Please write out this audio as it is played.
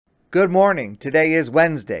Good morning. Today is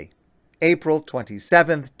Wednesday, April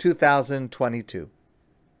 27th, 2022.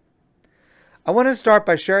 I want to start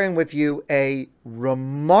by sharing with you a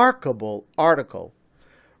remarkable article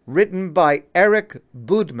written by Eric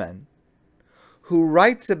Budman, who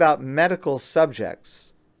writes about medical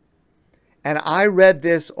subjects. And I read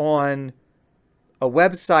this on a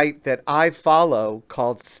website that I follow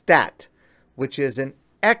called STAT, which is an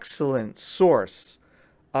excellent source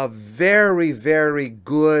of very, very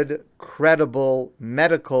good, credible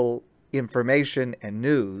medical information and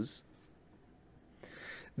news.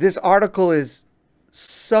 This article is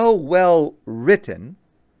so well written.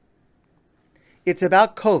 It's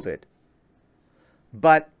about COVID,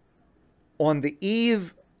 but on the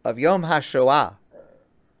eve of Yom HaShoah,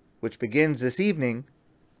 which begins this evening,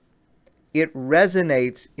 it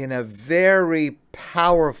resonates in a very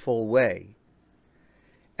powerful way.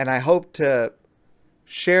 And I hope to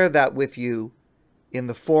share that with you in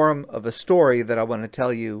the form of a story that I want to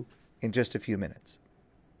tell you in just a few minutes.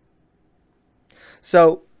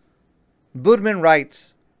 So, Budman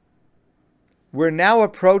writes, we're now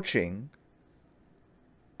approaching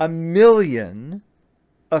 1 million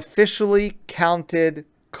officially counted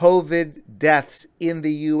COVID deaths in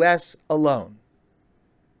the U.S. alone.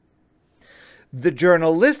 The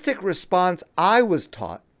journalistic response I was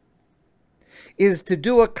taught is to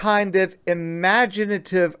do a kind of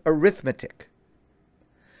imaginative arithmetic.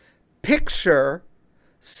 Picture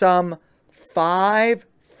some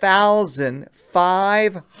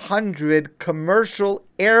 5,500 commercial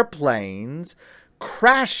airplanes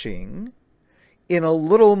crashing in a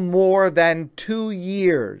little more than 2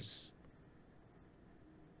 years.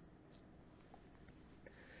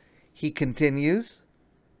 He continues,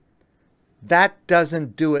 that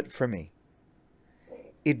doesn't do it for me.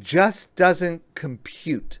 It just doesn't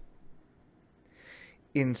compute.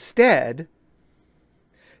 Instead,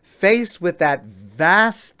 faced with that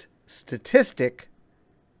vast statistic,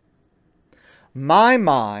 my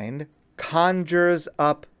mind conjures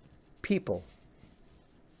up people.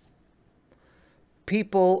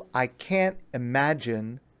 People I can't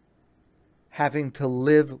imagine having to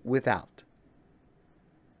live without.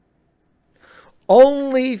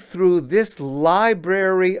 Only through this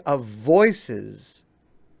library of voices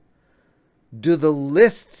do the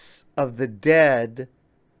lists of the dead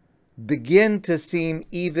begin to seem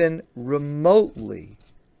even remotely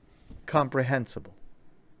comprehensible.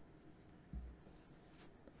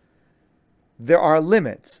 There are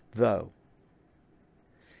limits, though.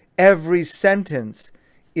 Every sentence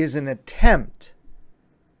is an attempt,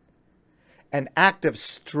 an act of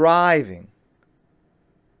striving,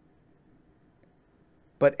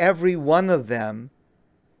 but every one of them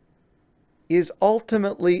is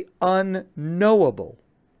ultimately unknowable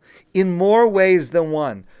in more ways than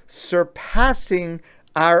one, surpassing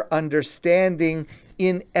our understanding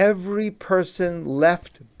in every person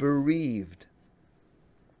left bereaved.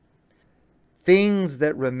 Things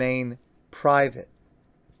that remain private,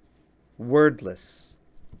 wordless,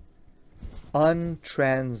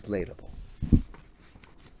 untranslatable.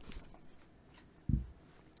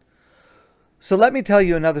 So let me tell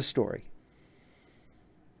you another story.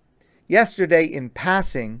 Yesterday, in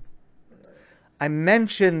passing, I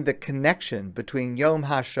mentioned the connection between Yom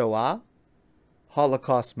HaShoah,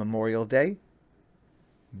 Holocaust Memorial Day,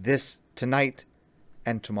 tonight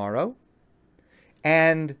and tomorrow,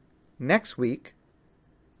 and next week,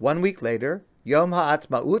 1 week later, Yom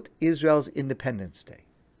HaAtzmaut, Israel's Independence Day.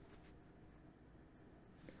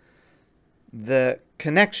 The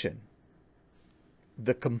connection,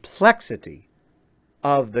 the complexity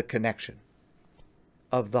of the connection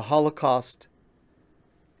of the Holocaust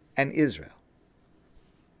and Israel.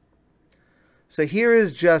 So here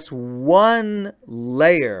is just one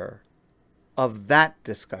layer of that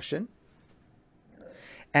discussion.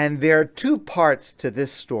 And there are two parts to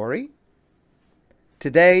this story.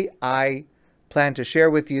 Today, I plan to share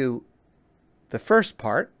with you the first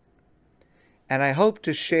part, and I hope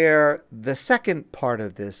to share the second part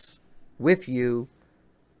of this with you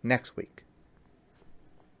next week.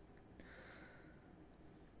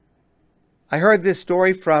 I heard this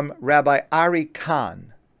story from Rabbi Ari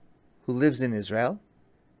Kahn, who lives in Israel.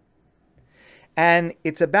 And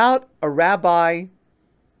it's about a rabbi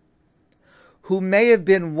who may have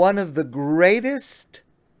been one of the greatest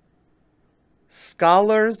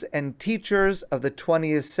scholars and teachers of the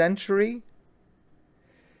 20th century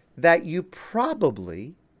that you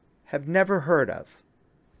probably have never heard of.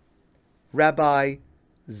 Rabbi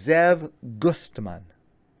Zev Gustman.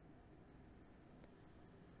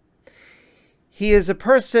 He is a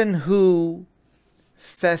person who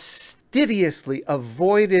fastidiously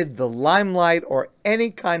avoided the limelight or any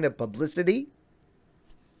kind of publicity.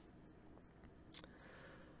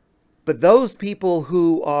 But those people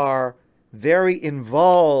who are very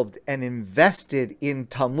involved and invested in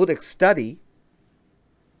Talmudic study,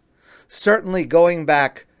 certainly going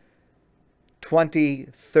back 20,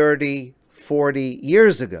 30, 40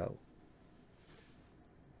 years ago,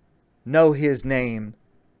 know his name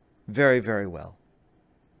very, very well.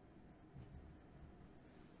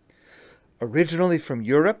 Originally from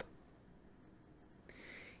Europe,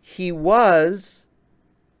 he was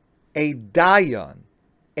a dayan,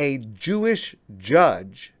 a Jewish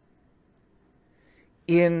judge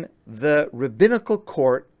in the rabbinical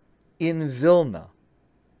court in Vilna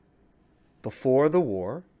before the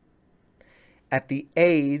war at the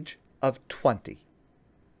age of 20.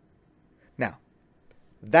 Now,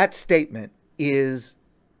 that statement is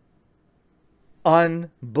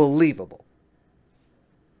unbelievable.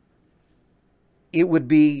 It would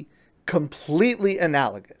be completely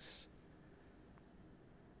analogous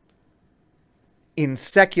in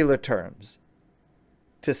secular terms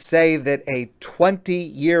to say that a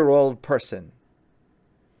 20-year-old person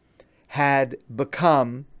had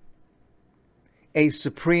become a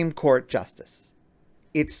Supreme Court justice.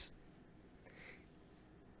 It's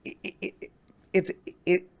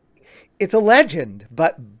a legend,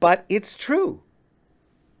 but it's true.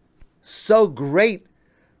 So great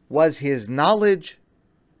was his knowledge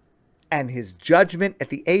and his judgment at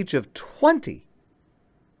the age of 20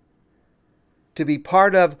 to be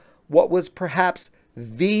part of what was perhaps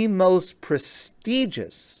the most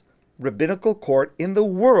prestigious rabbinical court in the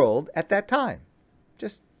world at that time.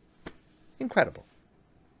 Just incredible.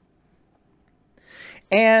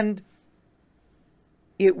 And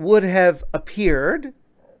it would have appeared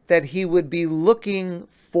that he would be looking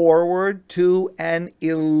forward to an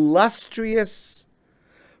illustrious,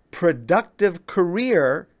 productive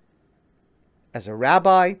career as a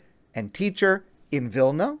rabbi and teacher in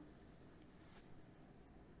Vilna,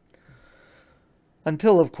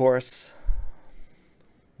 until, of course,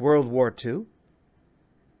 World War II.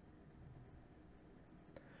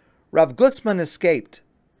 Rav Gustman escaped,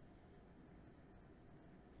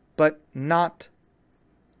 but not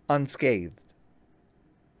unscathed.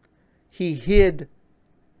 He hid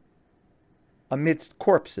amidst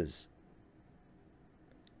corpses.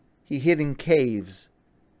 He hid in caves.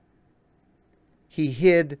 He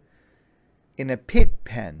hid in a pig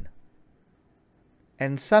pen.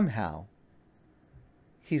 And somehow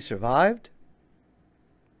he survived.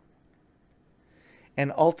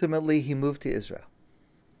 And ultimately he moved to Israel.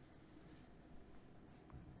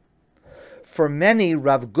 For many,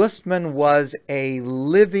 Rav Gustman was a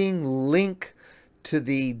living link to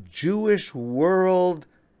the Jewish world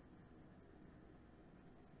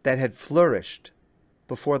that had flourished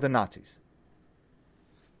before the Nazis.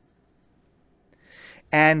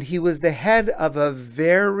 And he was the head of a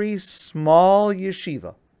very small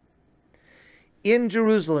yeshiva in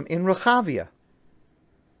Jerusalem, in Rehavia.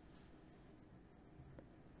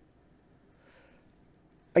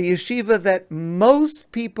 A yeshiva that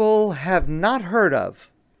most people have not heard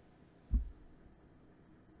of.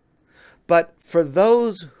 But for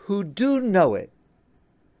those who do know it,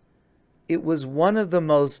 it was one of the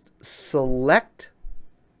most select,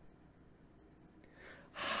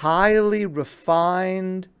 highly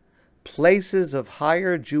refined places of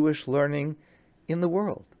higher Jewish learning in the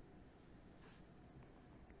world.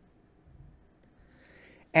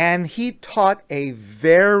 And he taught a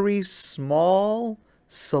very small,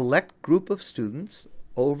 select group of students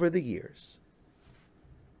over the years,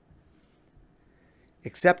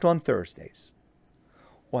 except on Thursdays.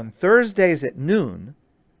 On Thursdays at noon,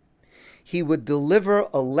 he would deliver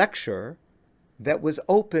a lecture that was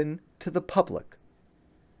open to the public.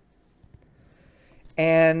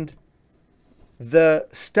 And the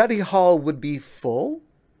study hall would be full,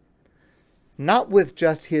 not with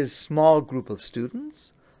just his small group of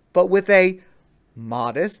students, but with a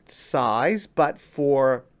modest size, but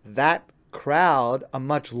for that crowd, a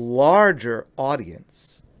much larger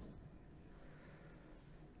audience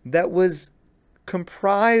that was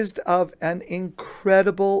comprised of an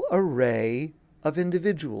incredible array of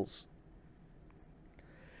individuals.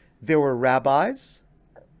 There were rabbis,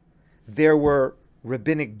 there were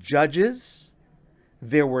rabbinic judges,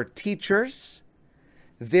 there were teachers,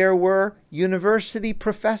 there were university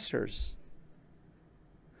professors.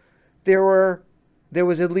 There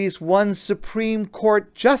was at least one Supreme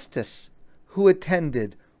Court justice who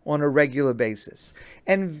attended on a regular basis,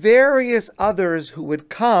 and various others who would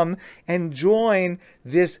come and join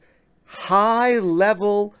this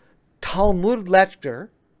high-level Talmud lecture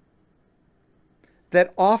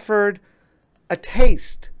that offered a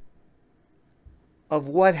taste of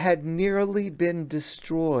what had nearly been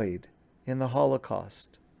destroyed in the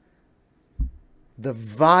Holocaust. The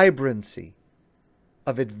vibrancy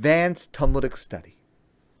of advanced Talmudic study.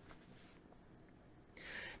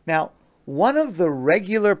 Now, one of the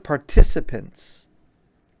regular participants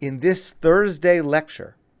in this Thursday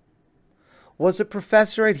lecture was a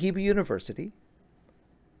professor at Hebrew University,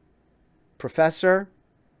 Professor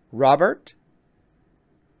Robert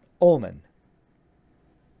Ullman.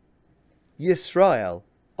 Yisrael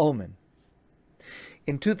Ullman.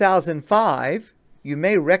 In 2005, you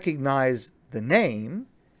may recognize the name.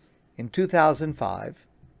 In 2005,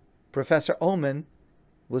 Professor Ullman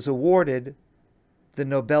was awarded the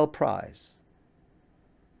Nobel Prize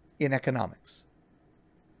in economics.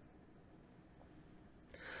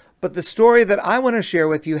 But the story that I want to share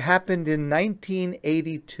with you happened in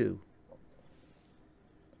 1982.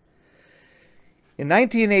 In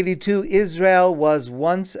 1982, Israel was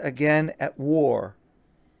once again at war,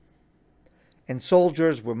 and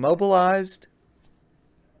soldiers were mobilized,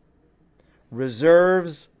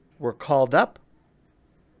 reserves were called up,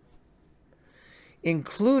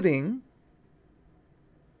 including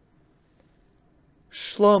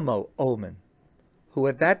Shlomo Ullman, who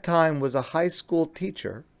at that time was a high school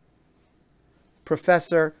teacher,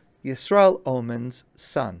 Professor Yisrael Ullman's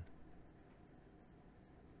son.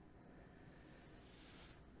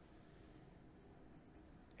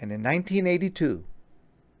 And in 1982,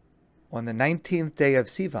 on the 19th day of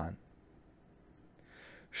Sivan,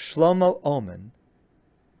 Shlomo Ullman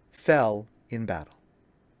fell in battle.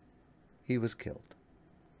 He was killed.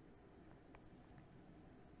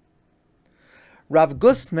 Rav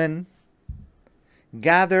Gustman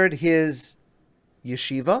gathered his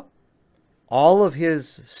yeshiva, all of his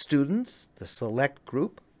students, the select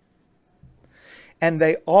group, and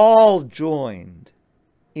they all joined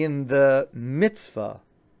in the mitzvah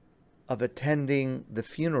of attending the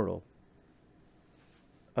funeral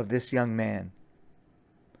of this young man,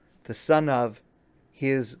 the son of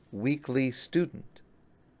his weekly student.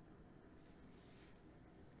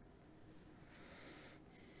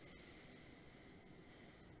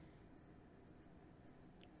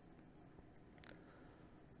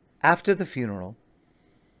 After the funeral,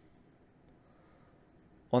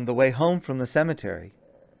 on the way home from the cemetery,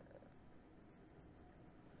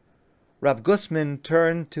 Rav Gustman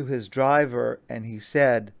turned to his driver and he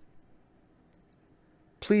said,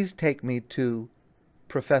 "Please take me to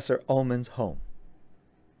Professor Ullman's home."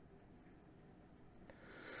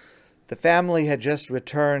 The family had just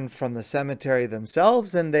returned from the cemetery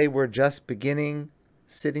themselves, and they were just beginning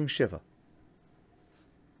sitting Shiva.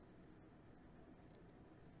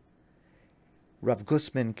 Rav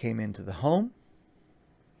Gustman came into the home.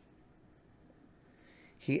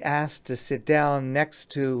 He asked to sit down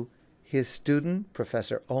next to his student,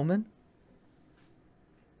 Professor Ullman.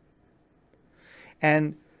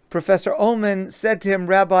 And Professor Ullman said to him,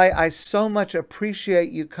 "Rabbi, I so much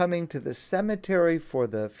appreciate you coming to the cemetery for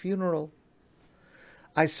the funeral.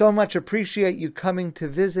 I so much appreciate you coming to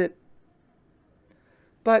visit.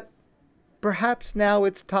 But perhaps now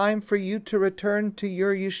it's time for you to return to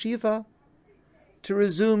your yeshiva, to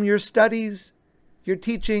resume your studies, your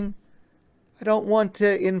teaching. I don't want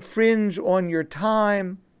to infringe on your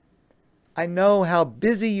time. I know how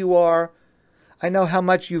busy you are. I know how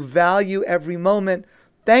much you value every moment.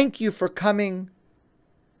 Thank you for coming.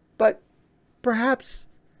 But perhaps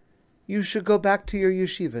you should go back to your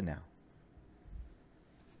yeshiva now."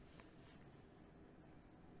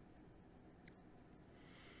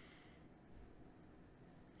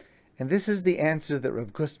 And this is the answer that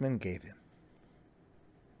Rav Gustman gave him.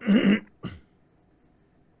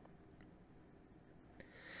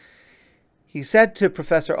 He said to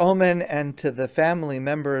Professor Ullman and to the family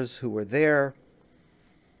members who were there,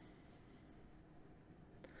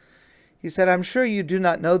 he said, "I'm sure you do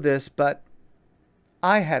not know this, but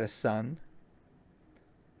I had a son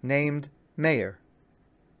named Meir.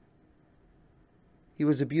 He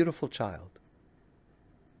was a beautiful child.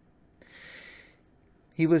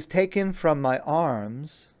 He was taken from my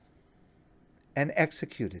arms and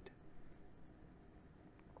executed.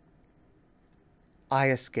 I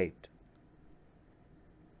escaped.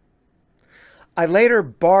 I later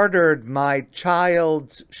bartered my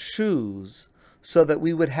child's shoes so that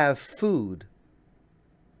we would have food,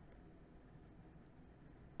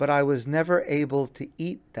 but I was never able to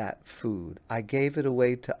eat that food. I gave it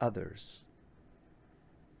away to others.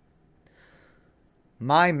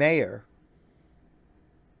 My Meir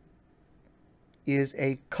is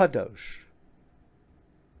a kadosh.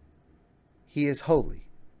 He is holy.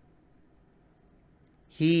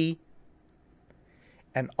 He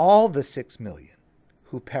and all the 6 million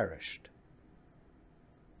who perished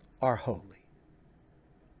are holy.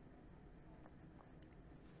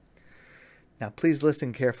 Now please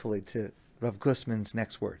listen carefully to Rav Gusman's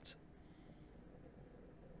next words.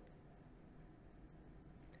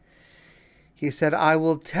 He said, I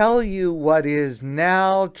will tell you what is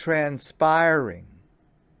now transpiring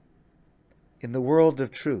in the world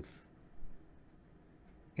of truth,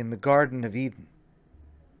 in the Garden of Eden,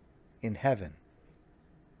 in heaven.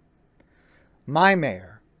 My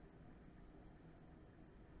Meir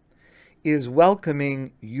is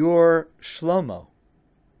welcoming your Shlomo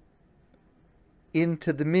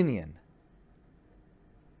into the minyan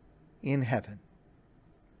in heaven.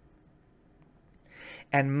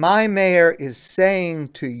 And my Meir is saying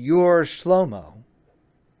to your Shlomo,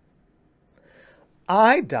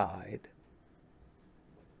 I died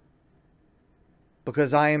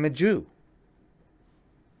because I am a Jew,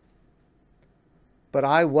 but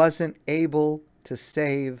I wasn't able to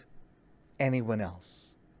save anyone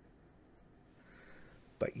else.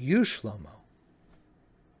 But you, Shlomo,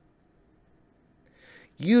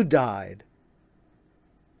 you died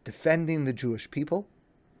defending the Jewish people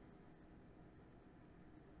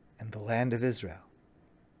and the land of Israel.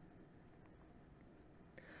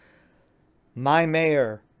 My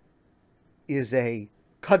Meir is a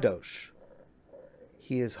kadosh.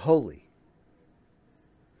 He is holy.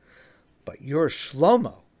 But your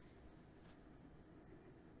Shlomo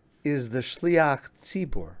is the shliach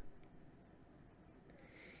tzibur.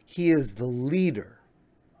 He is the leader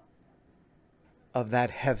of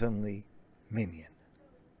that heavenly minyan.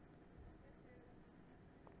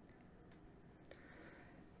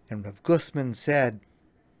 And Rav Gusman said,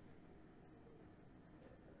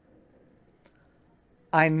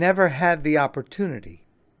 I never had the opportunity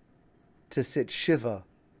to sit Shiva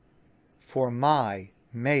for my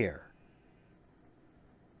Meir.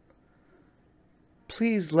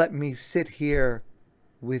 Please let me sit here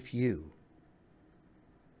with you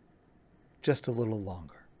just a little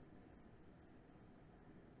longer.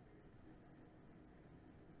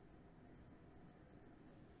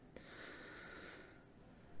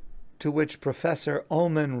 To which Professor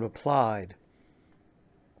Oman replied,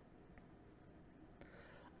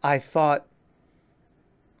 I thought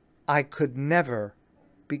I could never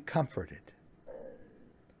be comforted.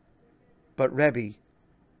 But Rebbe,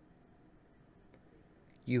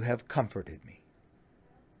 you have comforted me.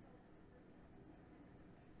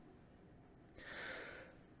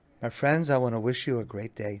 My friends, I want to wish you a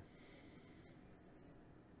great day.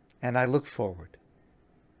 And I look forward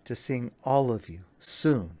to seeing all of you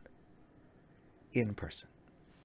soon in person.